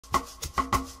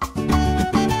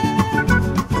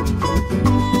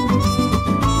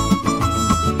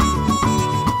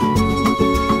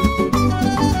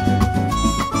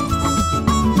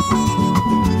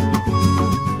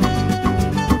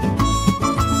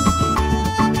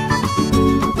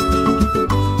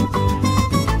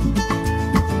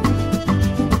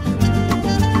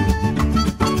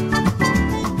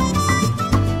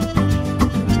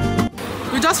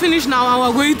Finished now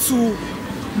and we're going to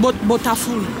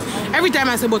Butterful. Every time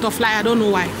I say butterfly, I don't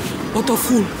know why.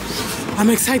 Butterful.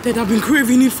 I'm excited. I've been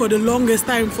craving it for the longest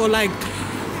time, for like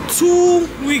 2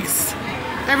 weeks.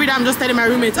 Every day I'm just telling my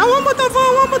roommates, I want butterful,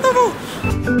 I want butterful.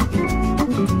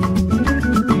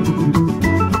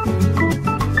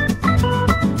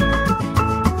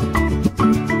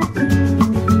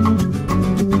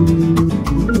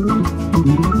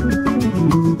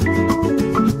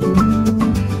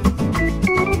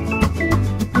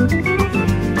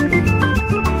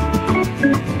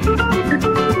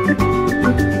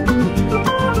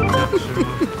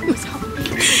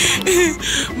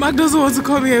 Mark doesn't want to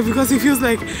come here because he feels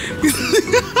like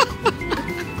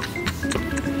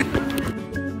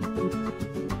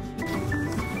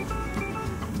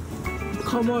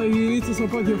come on, you need to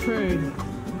support your friend.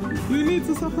 You need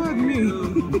to support me.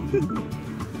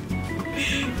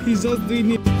 He's just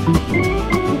doing it.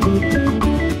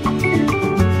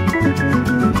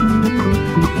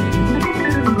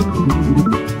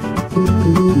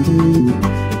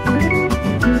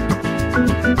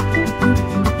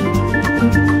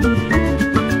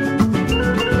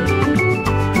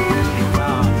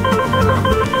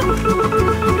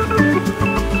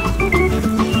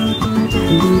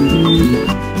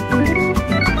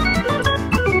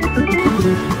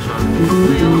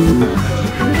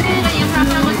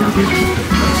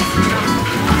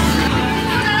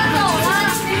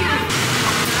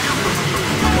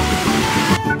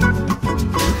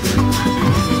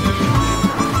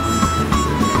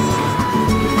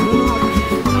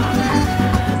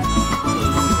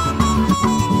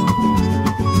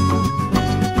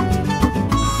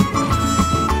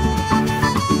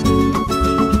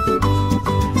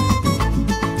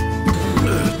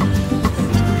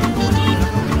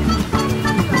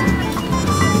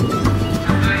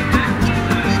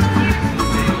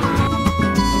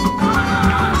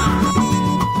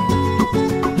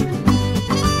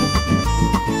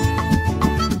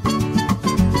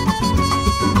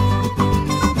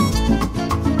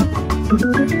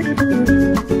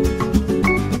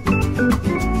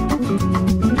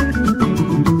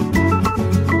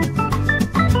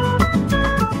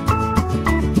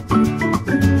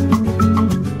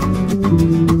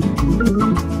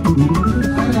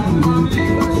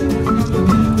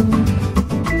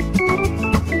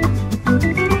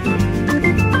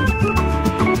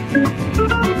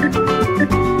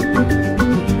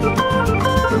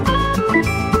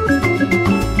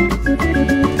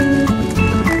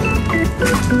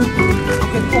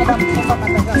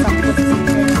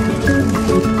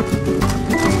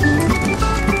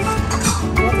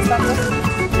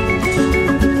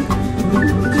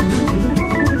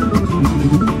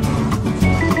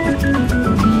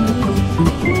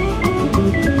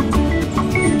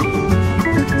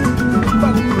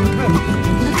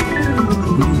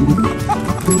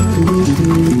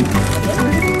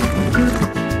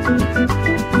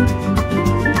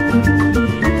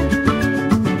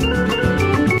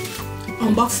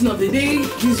 Unboxing of the day,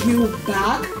 this new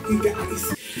bag, you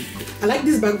guys. I like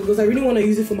this bag because I really want to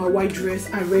use it for my white dress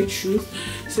and red shoes.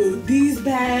 So this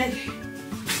bag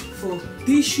for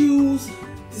these shoes,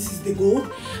 this is the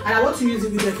gold, and I want to use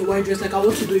it with like a white dress. Like I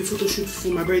want to do a photo shoot for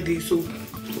my birthday, so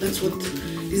that's what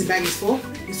this bag is for.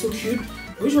 It's so cute.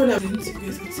 Which one have you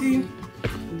guys can see?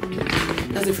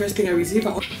 That's the first thing I received.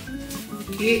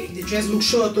 Okay, the dress looks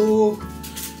short though.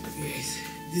 Yes,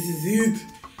 this is it.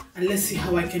 And let's see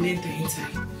how I can enter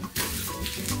inside.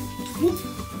 Whoop.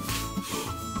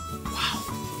 Wow.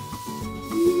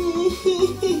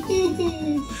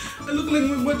 I look like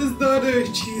my mother's daughter.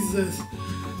 Jesus.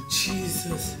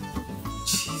 Jesus.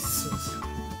 Jesus.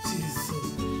 Jesus.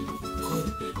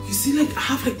 God. You see, like I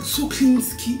have like so clean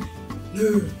skin.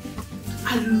 No.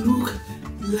 I look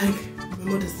like my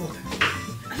mother's daughter.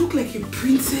 I look like a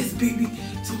princess, baby.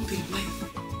 Something like,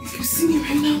 if you see me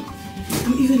right now,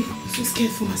 I'm even so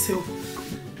scared for myself.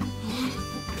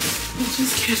 I'm so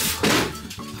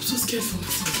scared for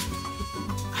myself.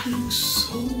 I look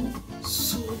so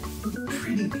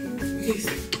pretty. You guys,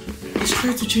 let's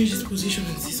try to change this position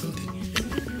and see something.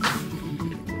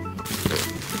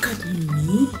 Look at me.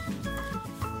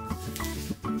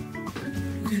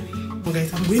 Look at me. Oh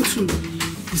guys, I'm going to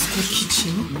this whole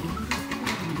kitchen.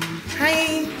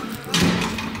 Hi.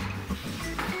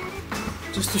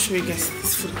 just to show you guys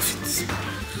this full outfit.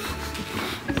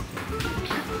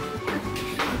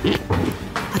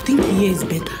 I think here is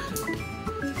better.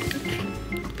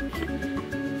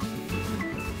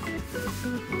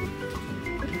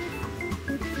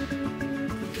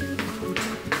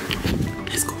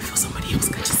 Let's go before somebody else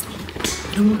catches me.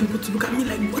 I don't want people to look at me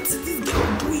like, what is this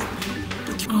girl doing?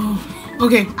 Oh,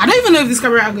 okay. I don't even know if this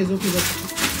camera angle is okay, but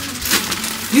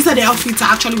these are the outfits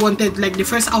I actually wanted, like the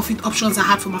first outfit options I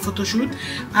had for my photo shoot.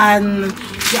 And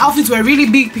the outfits were really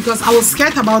big because I was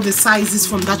scared about the sizes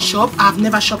from that shop. I've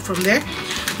never shopped from there,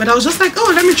 but I was just like,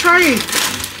 oh, let me try it.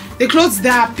 The clothes,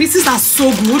 their pieces are so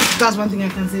good. That's one thing I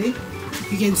can say.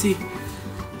 You can see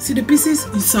the pieces,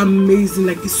 it's amazing,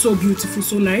 like it's so beautiful,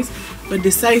 so nice, but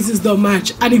the sizes don't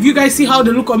match. And if you guys see how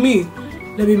they look on me,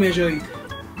 let me measure it.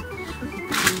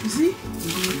 You see,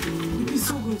 it's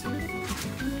so good.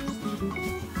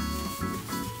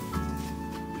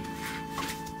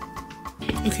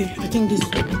 Okay, I think this. So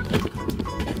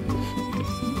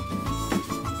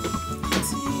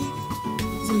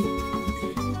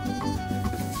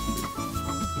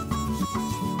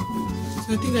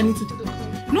I think I need to take a call.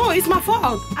 No, it's my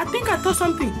fault. I think I thought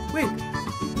something. Wait.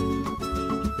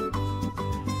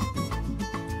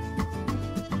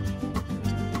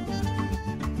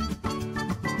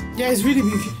 Yeah, it's really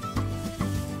big.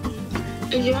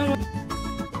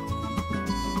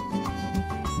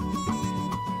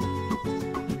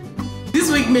 This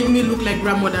wig made me look like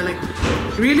grandmother. Like,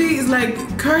 really, it's like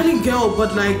curly girl,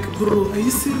 but like, bro, are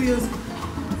you serious?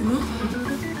 You know?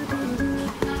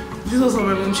 This was for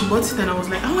my mom. She bought it, and I was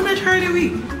like, I want to try the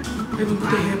wig. I even put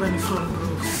the hair in the front,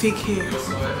 bro. Fake hair.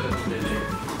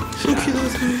 So cute,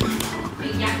 those hair.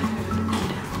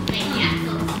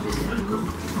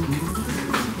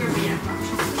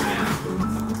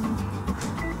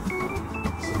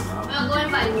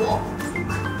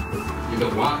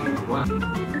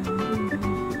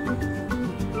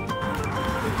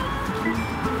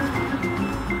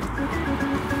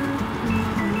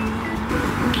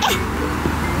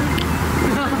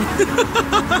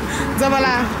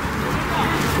 Zabala.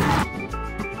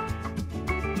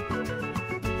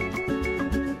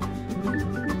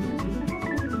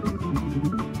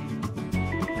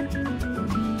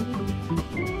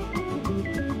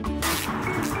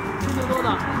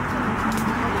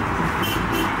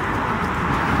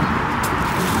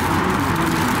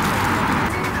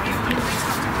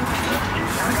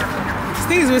 This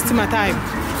thing is wasting my time.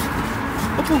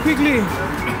 Open quickly.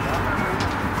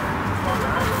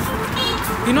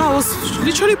 You know, I was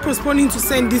literally postponing to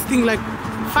send this thing like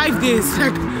 5 days,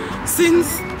 like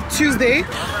since Tuesday.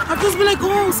 I've just been like,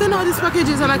 oh, send all these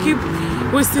packages, and I keep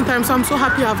wasting time. So I'm so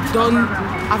happy I've dealt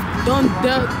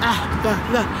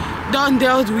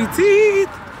with it.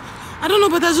 I don't know,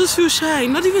 but I just feel shy.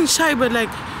 Not even shy, but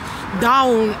like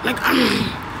down. Like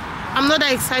I'm not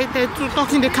that excited to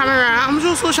talk in the camera. I'm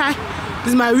just so shy. This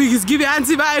is my wig. It's giving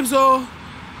auntie vibes, so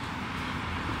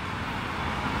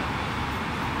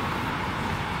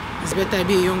it's better I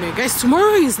be a young girl. Guys,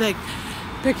 tomorrow is like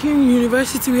Beijing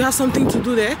University. We have something to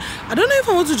do there. I don't know if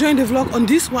I want to join the vlog on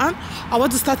this one. I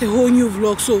want to start a whole new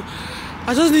vlog, so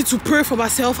I just need to pray for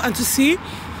myself and to see.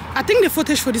 I think the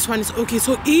footage for this one is okay,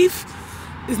 so if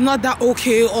it's not that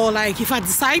okay, or like if I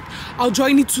decide, I'll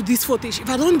join it to this footage. If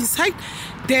I don't decide,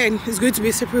 then it's going to be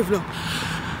a separate vlog.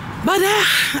 But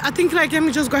I think like let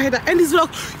me just go ahead and end this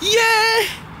vlog. Yeah,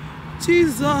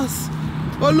 Jesus,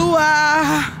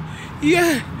 Olua.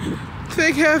 Yeah,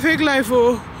 fake hair, fake life.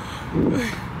 Oh,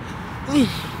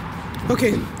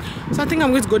 okay. So I think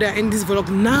I'm going to go there and end this vlog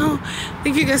now.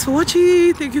 Thank you guys for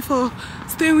watching. Thank you for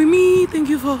staying with me. Thank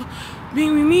you for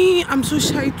being with me. I'm so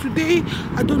shy today.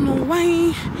 I don't know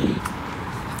why.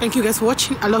 Thank you guys for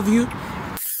watching. I love you,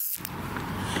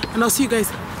 and I'll see you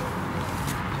guys.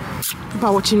 People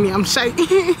are watching me. I'm shy.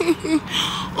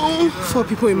 Oh, 4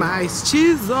 people in my eyes.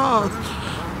 Jesus,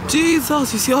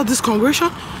 Jesus. You see all this congregation?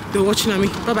 They're watching at me.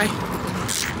 Bye bye.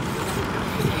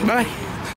 Bye bye.